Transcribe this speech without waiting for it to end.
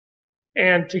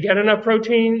And to get enough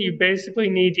protein, you basically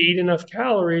need to eat enough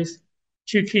calories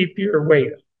to keep your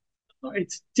weight up.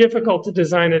 It's difficult to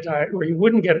design a diet where you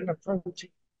wouldn't get enough protein.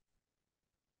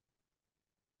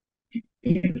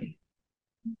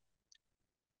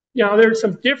 Now, there's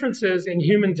some differences in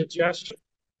human digestion.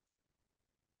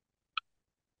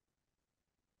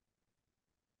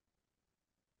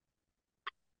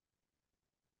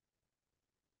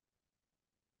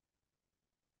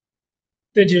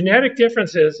 The genetic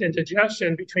differences in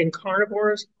digestion between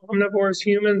carnivores, omnivores,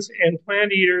 humans, and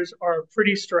plant eaters are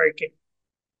pretty striking.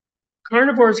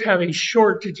 Carnivores have a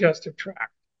short digestive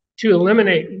tract to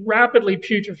eliminate rapidly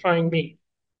putrefying meat.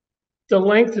 The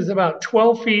length is about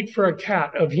 12 feet for a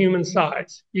cat of human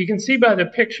size. You can see by the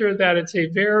picture that it's a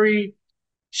very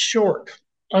short,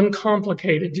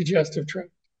 uncomplicated digestive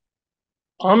tract.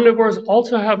 Omnivores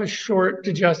also have a short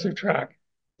digestive tract.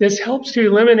 This helps to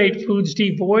eliminate foods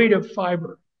devoid of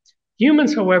fiber.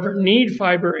 Humans, however, need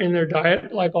fiber in their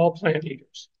diet like all plant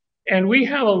eaters. And we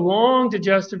have a long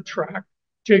digestive tract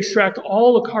to extract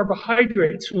all the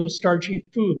carbohydrates from starchy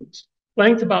foods,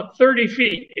 length about 30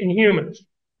 feet in humans.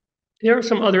 There are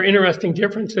some other interesting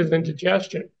differences in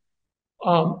digestion.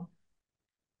 About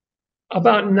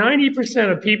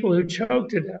 90% of people who choke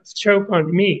to death choke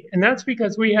on meat, and that's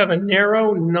because we have a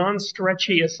narrow,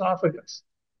 non-stretchy esophagus.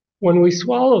 When we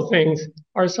swallow things,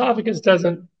 our esophagus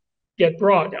doesn't get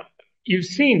broad. You've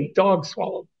seen dogs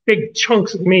swallow big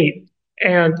chunks of meat,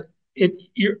 and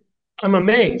I'm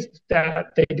amazed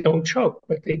that they don't choke,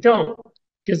 but they don't,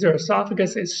 because their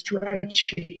esophagus is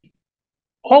stretchy.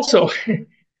 Also,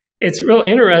 it's real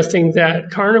interesting that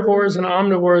carnivores and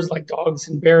omnivores, like dogs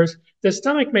and bears, the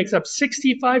stomach makes up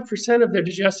 65% of their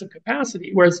digestive capacity,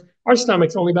 whereas our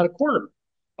stomach's only about a quarter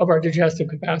of our digestive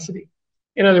capacity.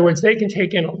 In other words, they can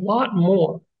take in a lot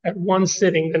more at one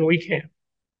sitting than we can.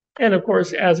 And of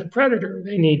course, as a predator,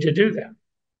 they need to do that.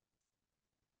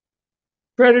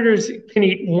 Predators can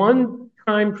eat one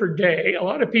time per day. A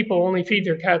lot of people only feed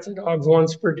their cats and dogs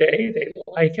once per day. They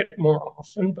like it more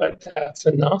often, but that's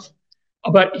enough.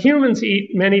 But humans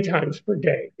eat many times per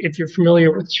day. If you're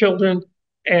familiar with children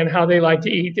and how they like to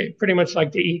eat, they pretty much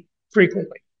like to eat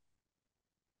frequently.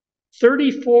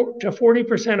 34 to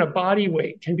 40% of body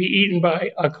weight can be eaten by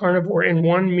a carnivore in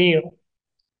one meal.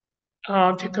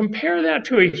 To compare that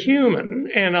to a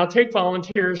human, and I'll take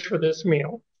volunteers for this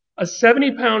meal, a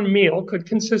 70-pound meal could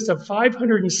consist of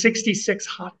 566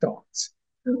 hot dogs.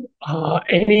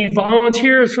 Any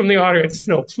volunteers from the audience?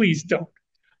 No, please don't.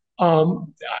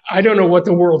 I don't know what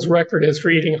the world's record is for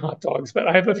eating hot dogs, but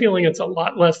I have a feeling it's a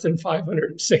lot less than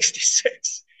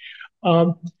 566.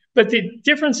 But the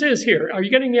difference is here, are you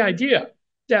getting the idea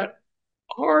that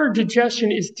our digestion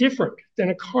is different than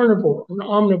a carnivore or an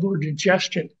omnivore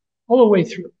digestion all the way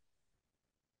through,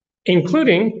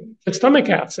 including the stomach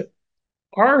acid.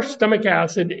 Our stomach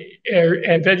acid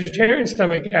and vegetarian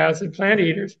stomach acid, plant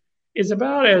eaters, is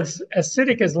about as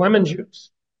acidic as lemon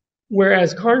juice,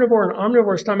 whereas carnivore and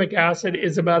omnivore stomach acid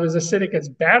is about as acidic as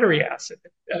battery acid,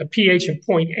 a pH of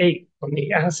 0.8 on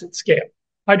the acid scale.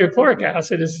 Hydrochloric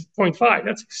acid is 0.5.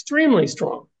 That's extremely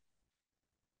strong.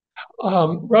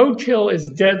 Roadkill is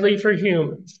deadly for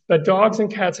humans, but dogs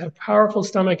and cats have powerful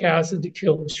stomach acid to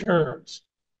kill germs.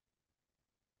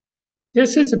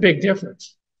 This is a big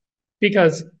difference,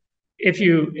 because if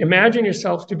you imagine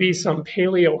yourself to be some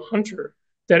paleo hunter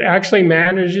that actually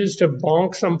manages to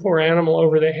bonk some poor animal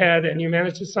over the head and you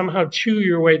manage to somehow chew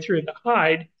your way through the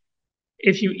hide,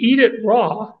 if you eat it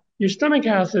raw, your stomach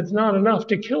acid's not enough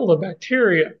to kill the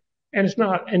bacteria, and it's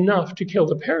not enough to kill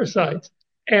the parasites.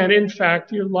 And in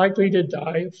fact, you're likely to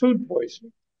die of food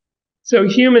poisoning. So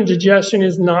human digestion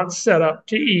is not set up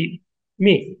to eat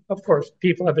meat. Of course,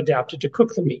 people have adapted to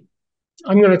cook the meat.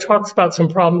 I'm going to talk about some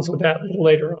problems with that a little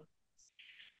later on.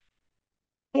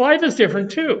 Life is different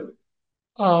too.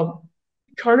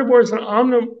 Carnivores and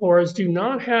omnivores do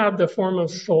not have the form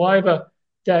of saliva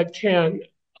that can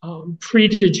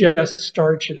pre-digest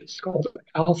starches called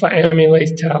alpha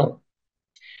amylase talon.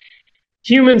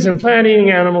 Humans and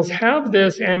plant-eating animals have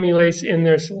this amylase in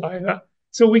their saliva,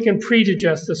 so we can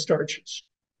pre-digest the starches.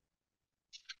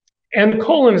 And the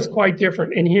colon is quite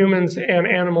different in humans and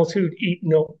animals who eat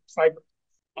no fiber.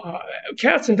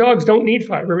 Cats and dogs don't need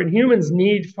fiber, and humans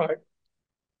need fiber.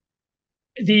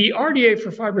 The RDA for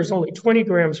fiber is only 20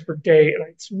 grams per day, and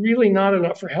it's really not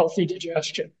enough for healthy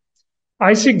digestion.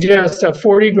 I suggest a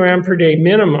 40 gram per day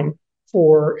minimum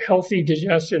for healthy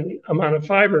digestion amount of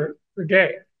fiber per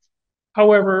day.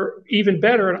 However, even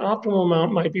better, an optimal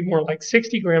amount might be more like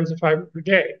 60 grams of fiber per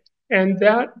day. And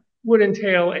that would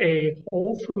entail a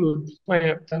whole food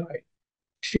plant diet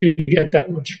to get that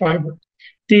much fiber.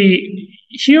 The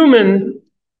human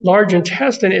large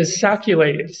intestine is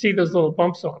sacculated. See those little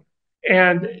bumps on it.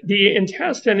 And the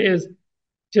intestine is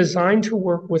designed to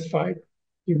work with fiber.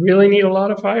 You really need a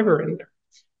lot of fiber in there.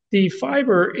 The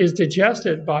fiber is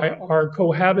digested by our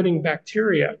cohabiting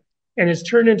bacteria and is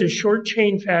turned into short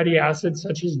chain fatty acids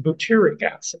such as butyric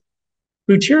acid.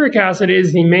 Butyric acid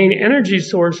is the main energy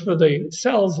source for the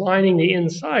cells lining the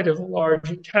inside of the large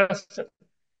intestine.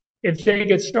 If they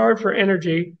get starved for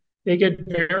energy, they get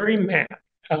very mad.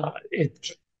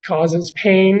 It causes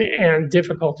pain and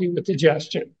difficulty with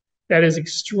digestion. That is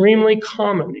extremely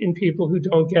common in people who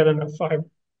don't get enough fiber.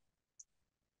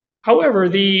 However,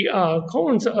 the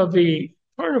colons of the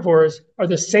carnivores are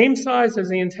the same size as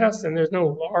the intestine. There's no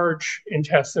large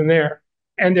intestine there,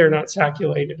 and they're not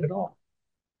sacculated at all.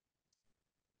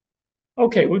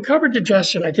 Okay, we covered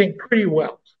digestion, I think, pretty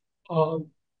well. I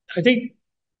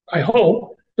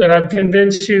hope that I've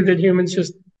convinced you that humans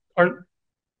just aren't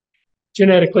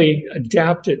genetically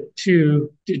adapted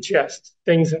to digest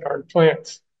things that aren't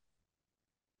plants.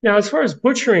 Now, as far as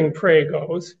butchering prey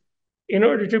goes, in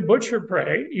order to butcher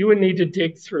prey, you would need to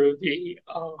dig through the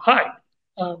hide.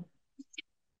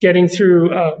 Getting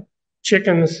through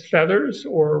chicken's feathers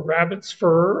or rabbit's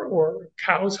fur or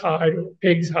cow's hide or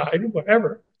pig's hide,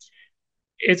 whatever.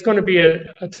 It's going to be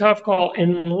a tough call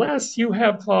unless you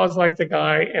have claws like the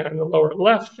guy in the lower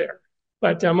left there.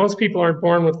 But most people aren't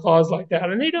born with claws like that,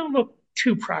 and they don't look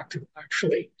too practical,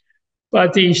 actually.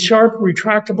 But the sharp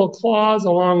retractable claws,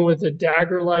 along with the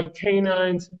dagger-like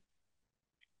canines,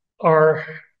 are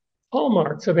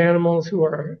hallmarks of animals who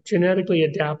are genetically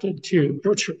adapted to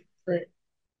butchery.